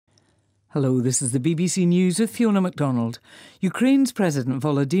Hello, this is the BBC News with Fiona MacDonald. Ukraine's President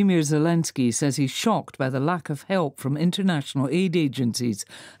Volodymyr Zelensky says he's shocked by the lack of help from international aid agencies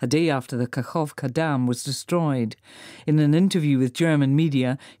a day after the Kakhovka Dam was destroyed. In an interview with German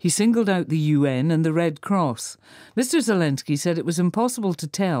media, he singled out the UN and the Red Cross. Mr. Zelensky said it was impossible to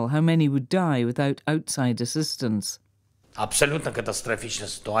tell how many would die without outside assistance.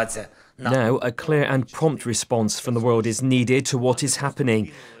 Now, a clear and prompt response from the world is needed to what is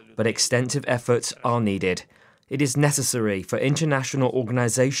happening. But extensive efforts are needed. It is necessary for international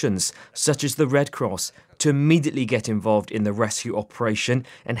organisations such as the Red Cross to immediately get involved in the rescue operation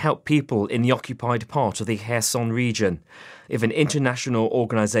and help people in the occupied part of the Kherson region. If an international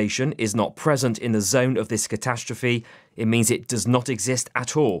organisation is not present in the zone of this catastrophe, it means it does not exist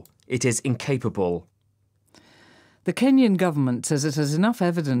at all. It is incapable. The Kenyan government says it has enough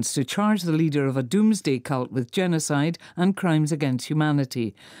evidence to charge the leader of a doomsday cult with genocide and crimes against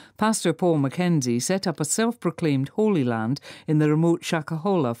humanity. Pastor Paul Mackenzie set up a self-proclaimed holy land in the remote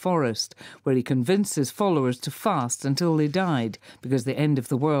Shakahola forest, where he convinced his followers to fast until they died, because the end of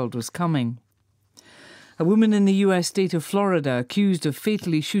the world was coming. A woman in the US state of Florida accused of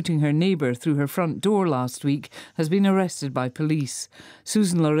fatally shooting her neighbour through her front door last week has been arrested by police.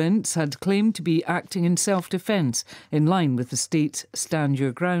 Susan Lawrence had claimed to be acting in self-defence in line with the state's Stand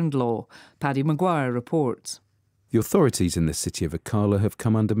Your Ground law. Paddy Maguire reports. The authorities in the city of Ocala have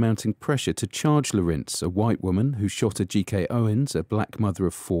come under mounting pressure to charge Lawrence, a white woman who shot a G.K. Owens, a black mother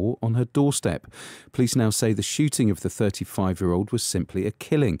of 4, on her doorstep. Police now say the shooting of the 35-year-old was simply a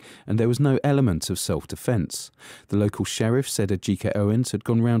killing and there was no element of self-defence. The local sheriff said a G.K. Owens had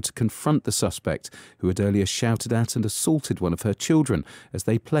gone round to confront the suspect, who had earlier shouted at and assaulted one of her children as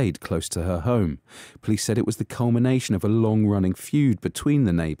they played close to her home. Police said it was the culmination of a long-running feud between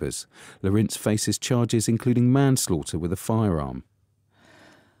the neighbours. Lawrence faces charges including manslaughter with a firearm.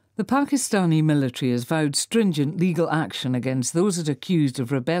 The Pakistani military has vowed stringent legal action against those it accused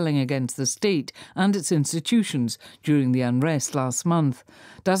of rebelling against the state and its institutions during the unrest last month.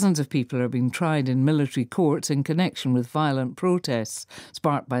 Dozens of people are being tried in military courts in connection with violent protests,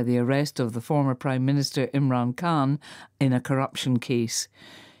 sparked by the arrest of the former Prime Minister Imran Khan in a corruption case.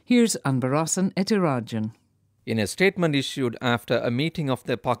 Here's Anbarasan Etirajan. In a statement issued after a meeting of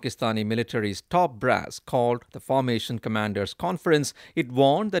the Pakistani military's top brass called the Formation Commanders Conference, it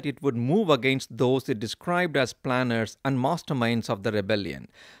warned that it would move against those it described as planners and masterminds of the rebellion.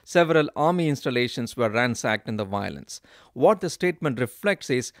 Several army installations were ransacked in the violence. What the statement reflects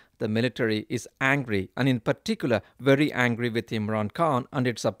is the military is angry, and in particular very angry with Imran Khan and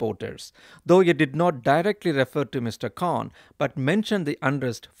its supporters. Though it did not directly refer to Mr. Khan, but mentioned the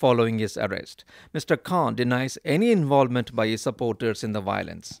unrest following his arrest. Mr. Khan denies any involvement by his supporters in the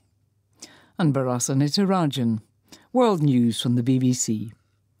violence. Anbarasan Etirajan. World News from the BBC.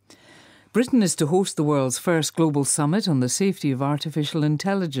 Britain is to host the world's first global summit on the safety of artificial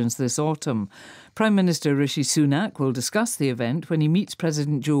intelligence this autumn. Prime Minister Rishi Sunak will discuss the event when he meets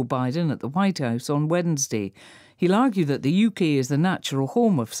President Joe Biden at the White House on Wednesday. He'll argue that the UK is the natural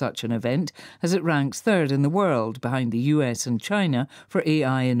home of such an event, as it ranks third in the world, behind the US and China, for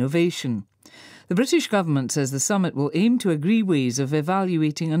AI innovation. The British government says the summit will aim to agree ways of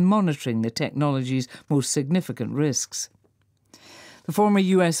evaluating and monitoring the technology's most significant risks. The former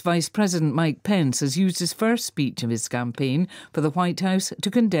US Vice President Mike Pence has used his first speech of his campaign for the White House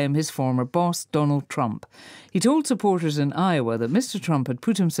to condemn his former boss, Donald Trump. He told supporters in Iowa that Mr. Trump had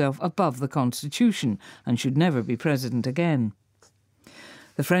put himself above the Constitution and should never be president again.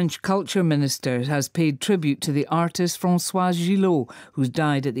 The French culture minister has paid tribute to the artist Françoise Gillot, who's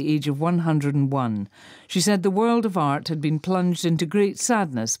died at the age of 101. She said the world of art had been plunged into great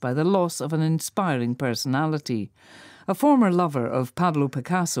sadness by the loss of an inspiring personality. A former lover of Pablo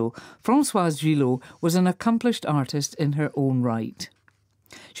Picasso, Françoise Gillot was an accomplished artist in her own right.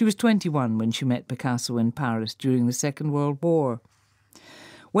 She was 21 when she met Picasso in Paris during the Second World War.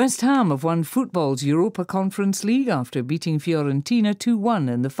 West Ham have won football's Europa Conference League after beating Fiorentina 2-1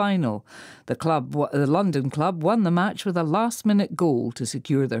 in the final. The London club won the match with a last-minute goal to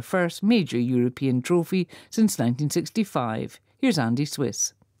secure their first major European trophy since 1965. Here's Andy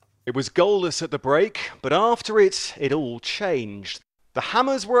Swiss. It was goalless at the break, but after it all changed. The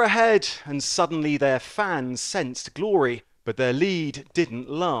Hammers were ahead, and suddenly their fans sensed glory, but their lead didn't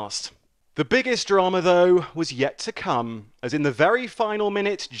last. The biggest drama, though, was yet to come, as in the very final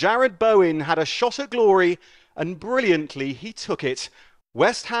minute, Jared Bowen had a shot at glory, and brilliantly he took it.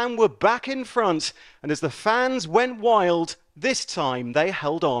 West Ham were back in front, and as the fans went wild, this time they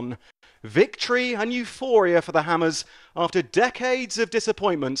held on. Victory and euphoria for the Hammers after decades of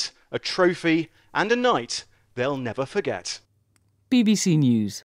disappointment, a trophy and a night they'll never forget. BBC News.